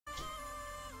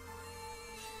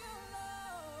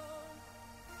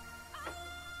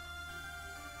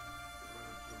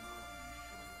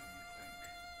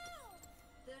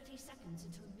30 seconds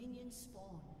until minions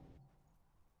spawn.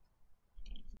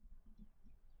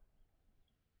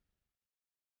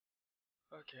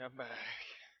 Okay, I'm back.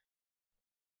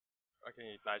 I can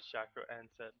ignite chakra and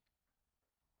set.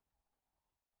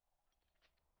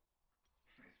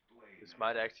 This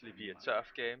might actually be a tough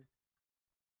game.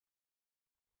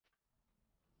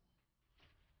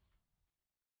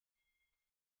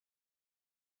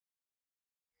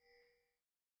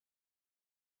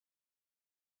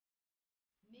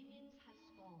 Minions have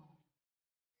spawned.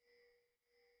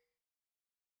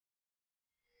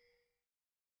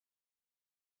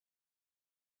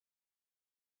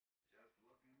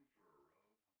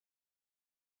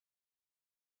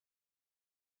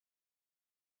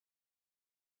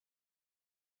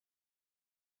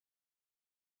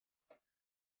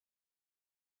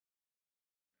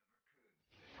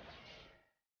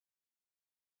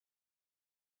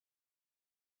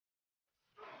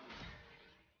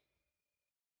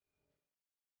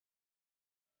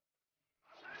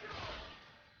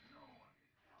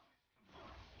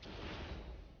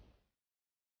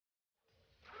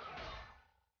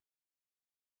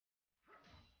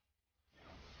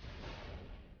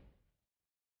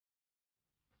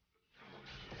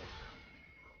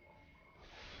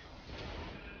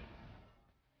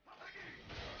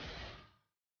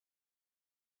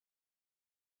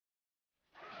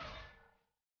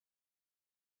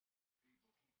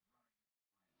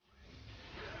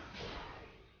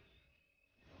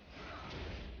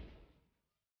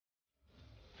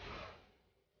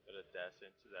 Gotta dash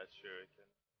into that shuriken.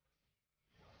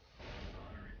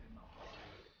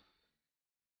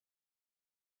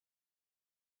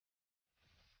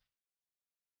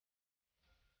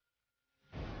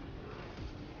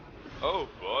 Oh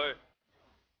boy!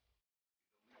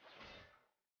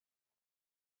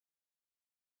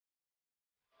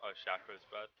 Oh, chakra's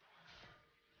bad.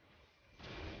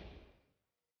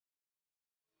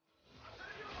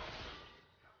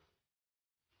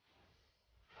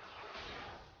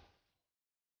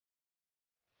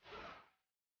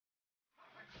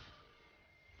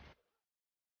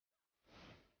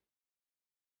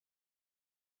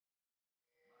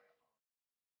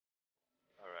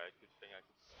 Alright, good thing I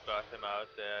could spot him out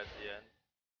there at the end.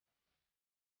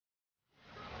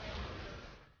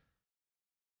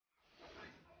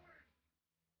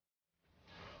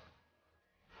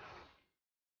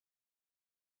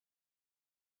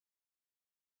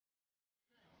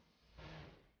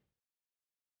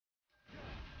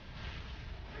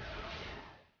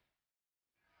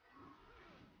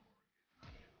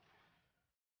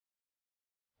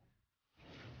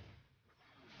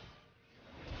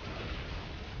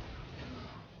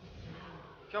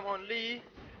 Come on, Lee!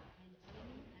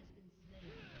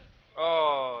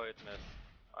 Oh, it missed.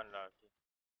 Unlucky.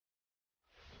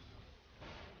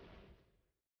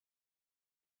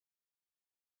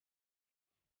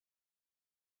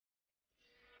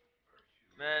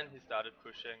 Man, he started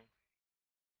pushing.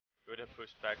 Would have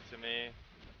pushed back to me.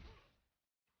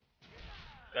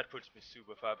 That puts me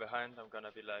super far behind. I'm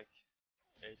gonna be like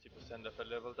 80% of a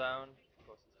level down.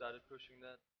 Because he started pushing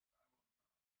that.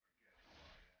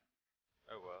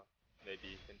 Oh well.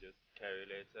 Maybe he can just carry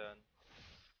later on.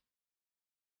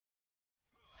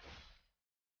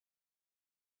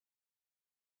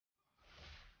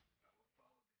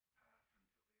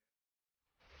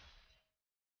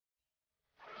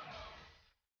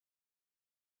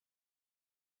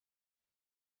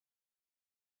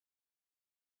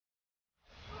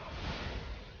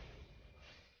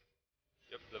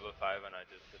 Yep, level 5 and I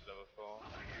just hit level 4.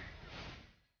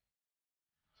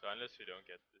 So unless we don't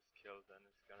get this kill, then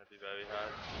it's gonna be very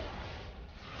hard.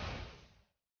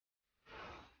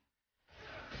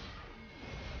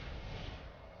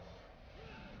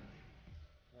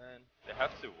 Man, they have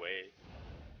to wait.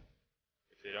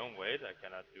 If they don't wait, I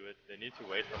cannot do it. They need to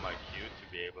wait for my Q to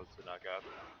be able to knock up.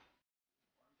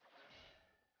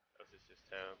 Because it's just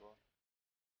terrible.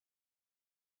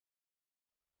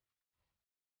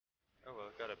 Oh well,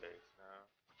 got a base now.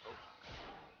 Oh.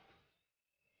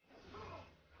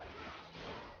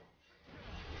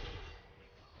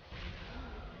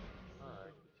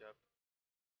 Alright, good job.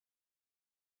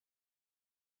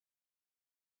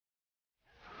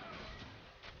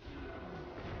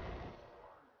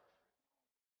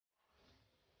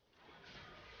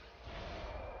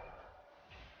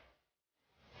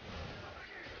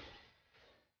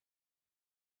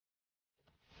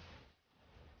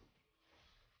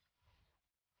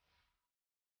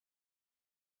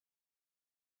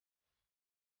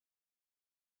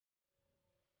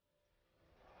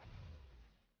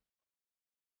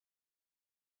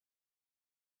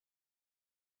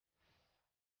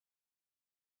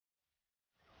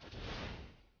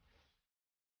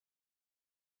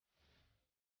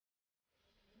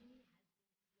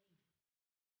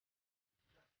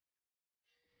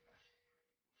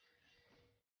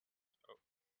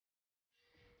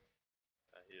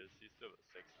 is. He's level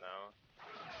 6 now.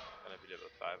 Gonna be level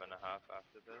 5.5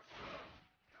 after this.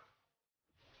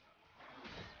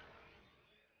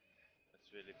 That's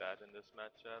really bad in this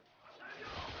matchup.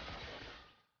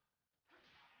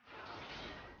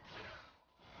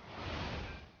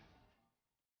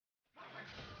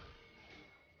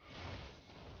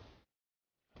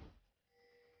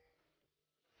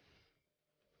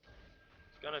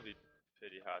 It's gonna be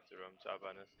pretty hard to roam top,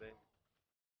 honestly.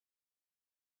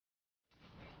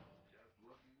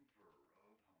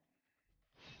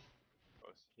 Of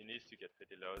course, he needs to get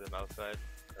pretty low, the Malphite,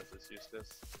 because it's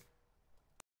useless.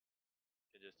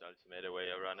 You just ultimate away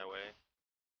or run away.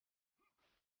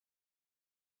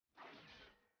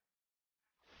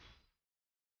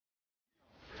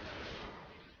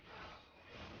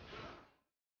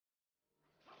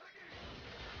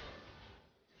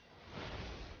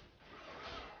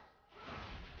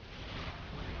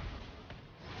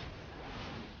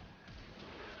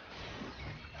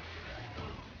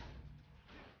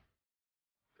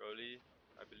 Goalie,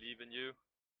 I believe in you.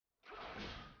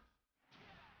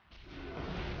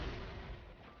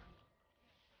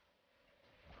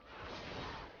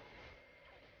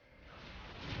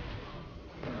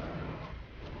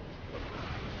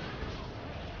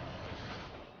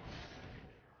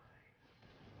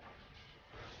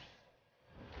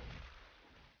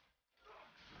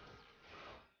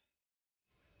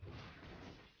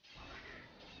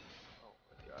 Oh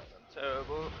my god, I'm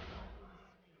terrible.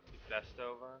 He flashed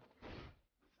over.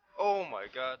 Oh my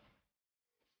god.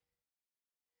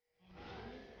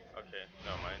 Okay,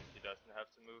 no mind, he doesn't have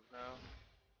to move now.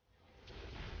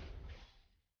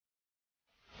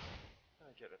 I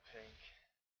get a pink.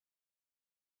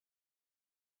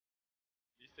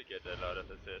 Used to get a lot of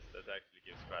assists, that actually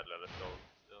gives quite a lot of gold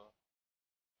still.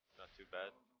 Not too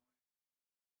bad.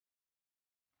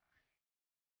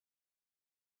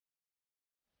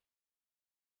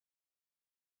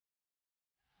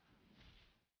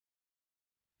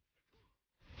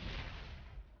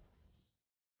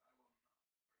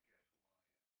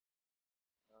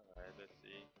 Alright, let's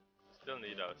see. Still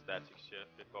need our static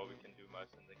shift before we can do much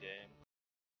in the game.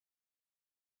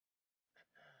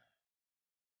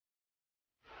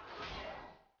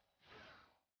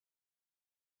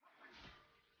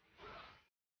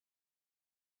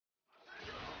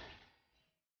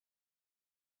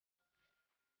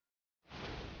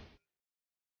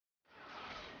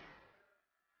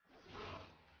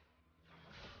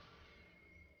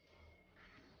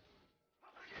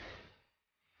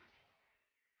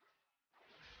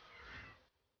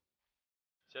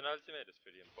 Gen ultimate is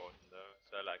pretty important though,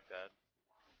 so I like that.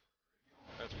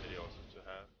 That's pretty awesome to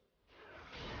have.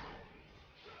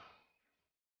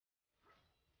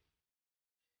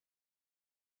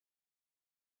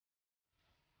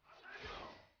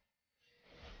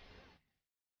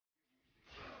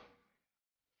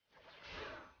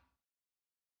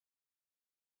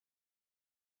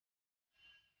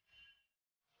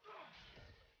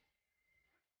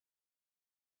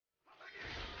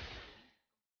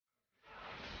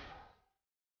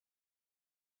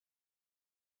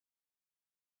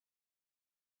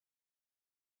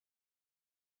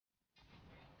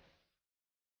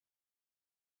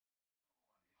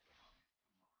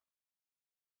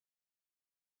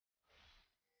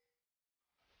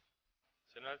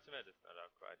 Gen ultimate is not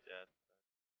out quite yet.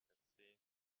 Let's see.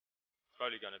 It's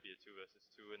probably gonna be a 2 versus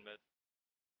 2 in mid.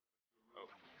 Oh,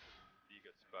 he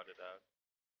got spotted out.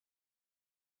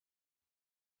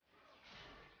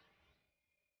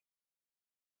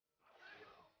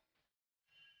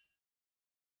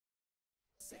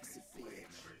 Sexy flame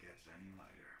never gets any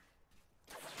lighter.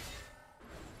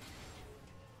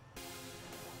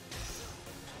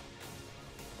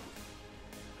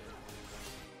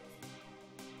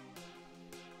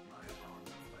 My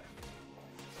opponent left.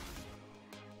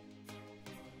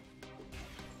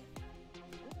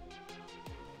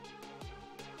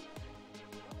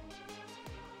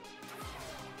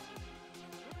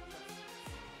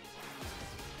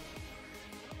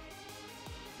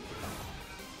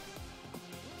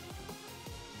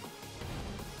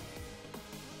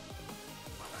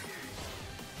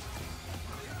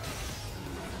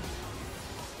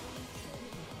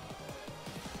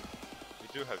 We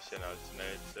do have Gen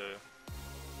ultimate, so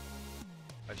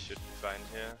I should be fine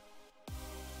here.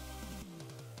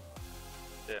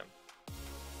 Damn.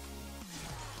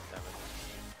 Damn it.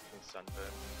 In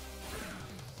sunburn.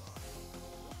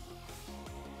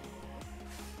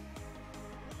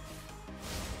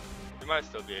 We might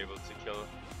still be able to kill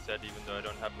Zed even though I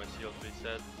don't have my shield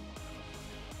reset.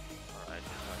 Alright,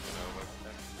 he's not gonna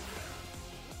overstep.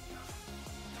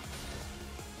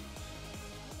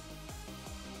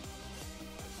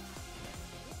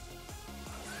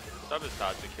 Top is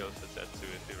hard to kill for Z2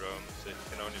 if he roams, so he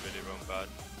can only really roam bot.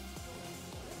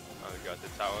 Oh, we got the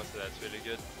tower, so that's really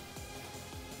good.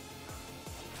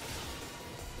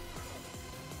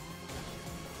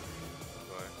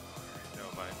 Boy,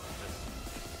 never mind.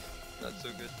 That's not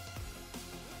so good.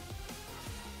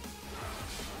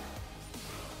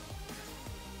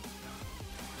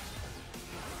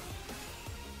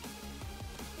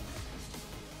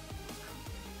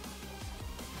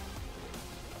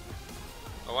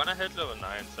 I wanna hit level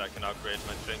 9 so I can upgrade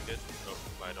my trinket. Oh,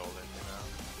 might all in here now.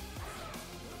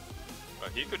 Oh,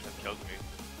 he could have killed me.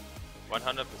 100% he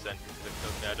could have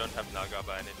killed me. I don't have Naga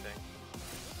or anything.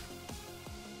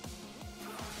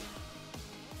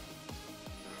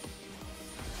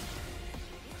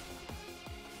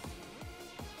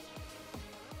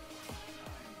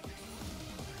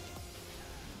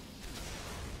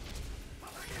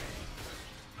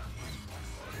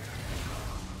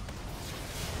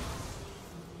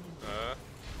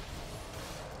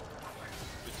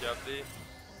 Good job, Lee.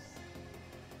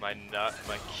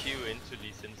 My Q into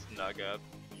Lee's instant Naga up.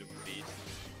 Look beat.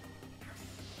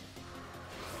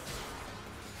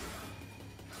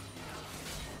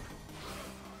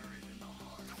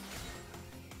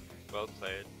 Well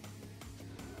played.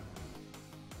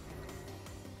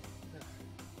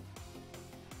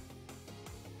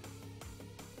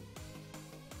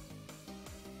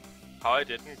 How I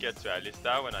didn't get to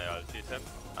Alistar when I ultied him,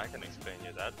 I can explain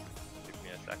you that. Give me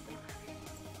a second.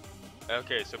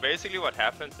 Okay, so basically what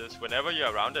happens is whenever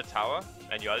you're around a tower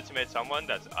and you ultimate someone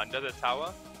that's under the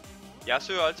tower,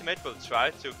 Yasuo ultimate will try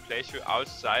to place you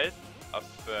outside of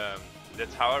the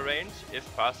tower range if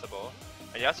possible.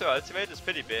 And Yasuo ultimate is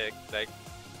pretty big, like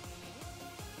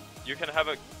you can have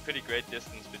a pretty great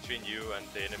distance between you and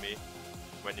the enemy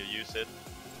when you use it.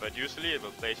 But usually it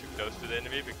will place you close to the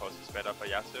enemy because it's better for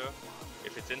Yasuo.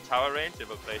 If it's in tower range, it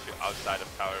will place you outside of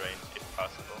tower range if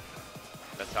possible.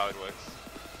 That's how it works.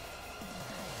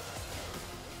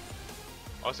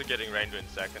 Also getting Rainbow in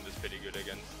second is pretty good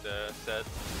against Zed.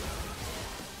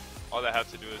 All I have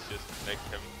to do is just make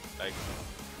him like...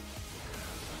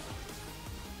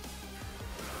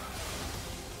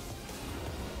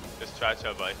 just try to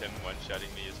avoid him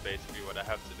one-shotting me is basically what I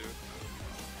have to do.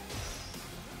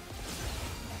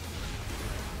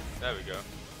 There we go.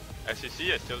 As you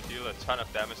see, I still deal a ton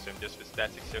of damage to him just with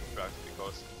static shift procs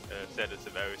because Zed is a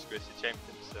very squishy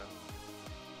champion, so...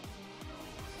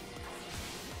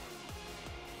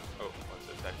 Oh, what's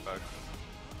the attack bug?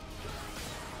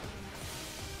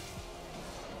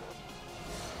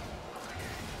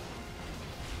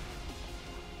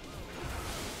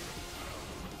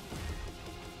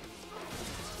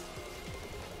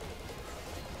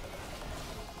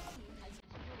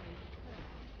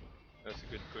 That's a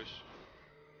good push.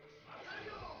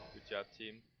 Good job,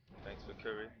 team. Thanks for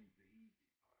curry.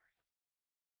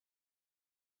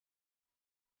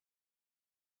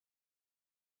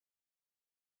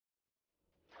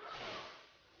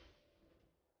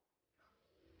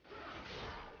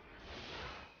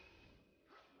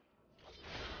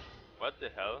 What the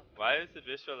hell? Why is it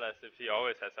visual as if he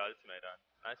always has ultimate on?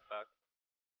 Nice bug.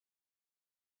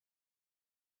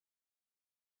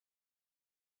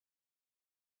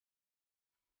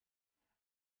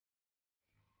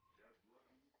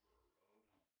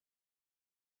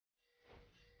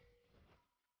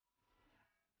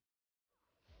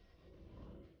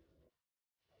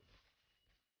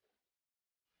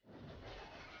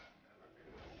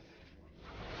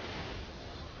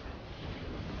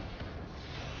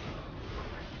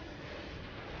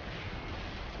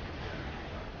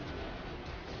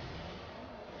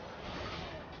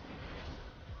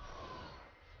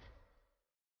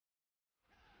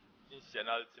 Shen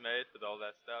ultimate with all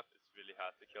that stuff, it's really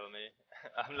hard to kill me.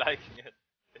 I'm liking it.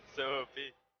 It's so OP.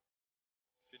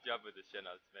 Good job with the Shen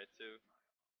ultimate too.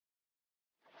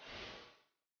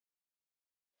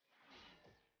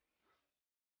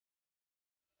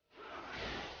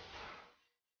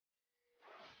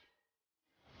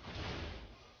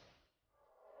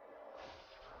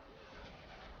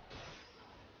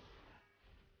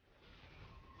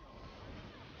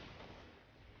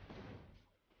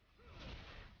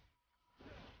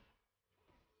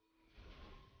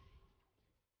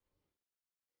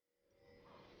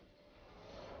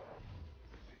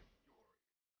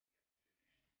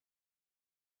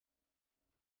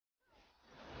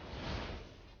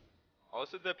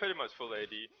 Also, they're pretty much full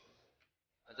AD.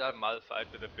 I have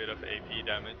Malphite with a bit of AP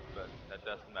damage, but that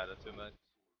doesn't matter too much.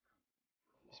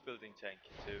 He's building tanky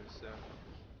too, so...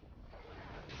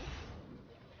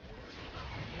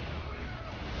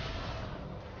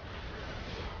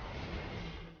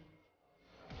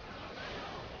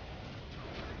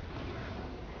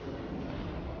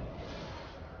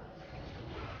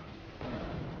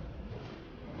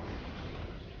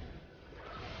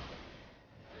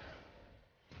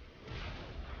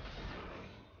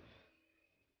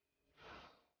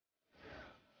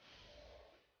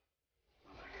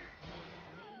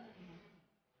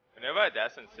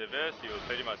 dash and Sivir, she will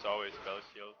pretty much always spell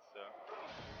shield, so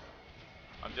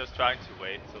I'm just trying to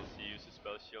wait till she uses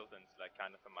spell shield, and it's like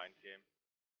kind of a mind game.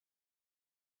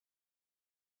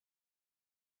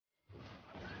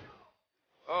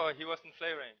 Oh, he wasn't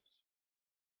flare range.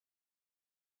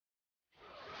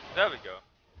 There we go.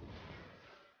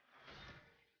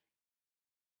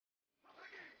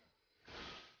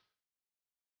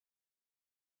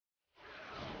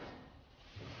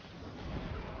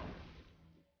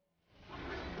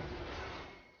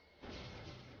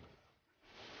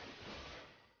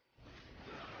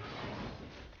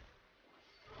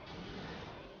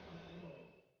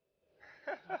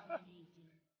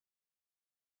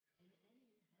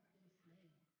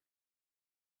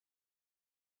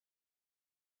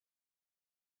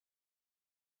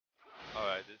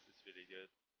 Alright, this is really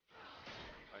good.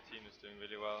 My team is doing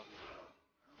really well.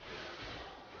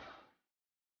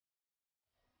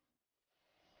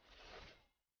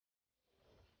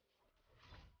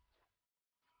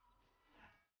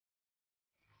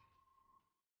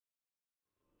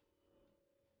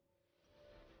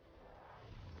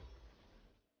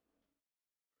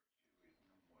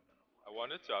 I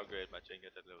wanted to upgrade my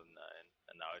Trinket at level 9,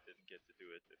 and now I didn't get to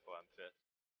do it before I'm fed.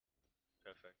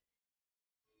 Perfect.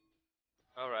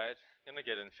 Alright, gonna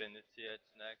get Infinity Edge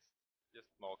next. Just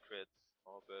more crits,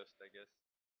 more burst, I guess.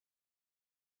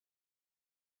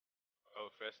 Oh,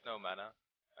 fresh no mana.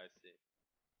 I see.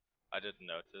 I didn't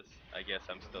notice. I guess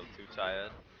I'm still too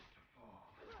tired.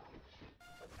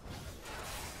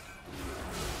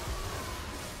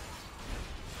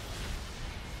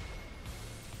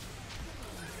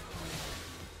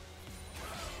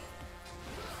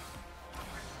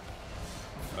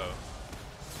 Oh.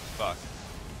 Fuck.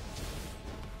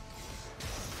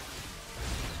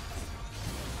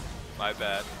 My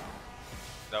bad.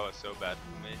 That was so bad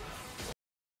for me.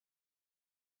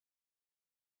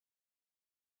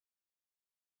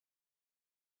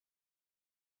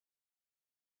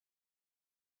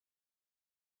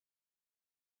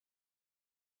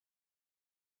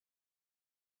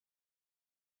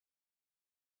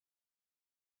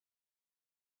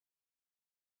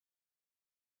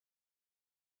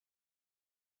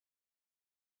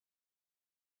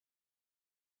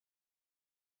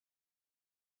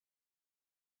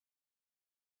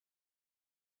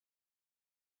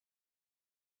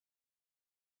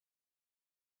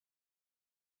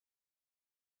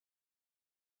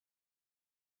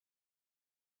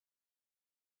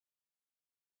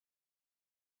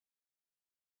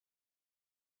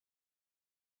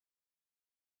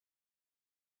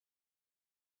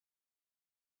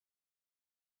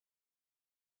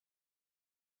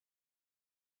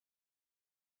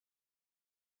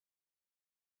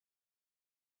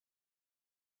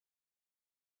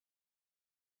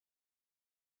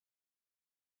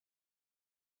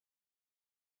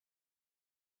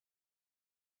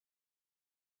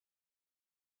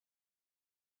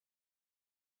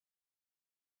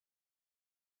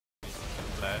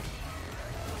 Flash.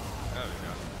 There we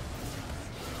go.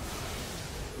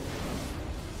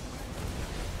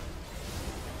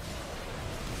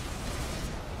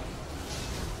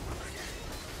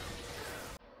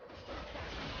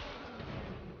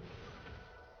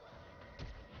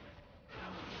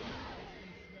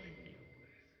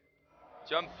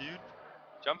 Jump, dude.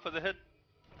 Jump for the hit.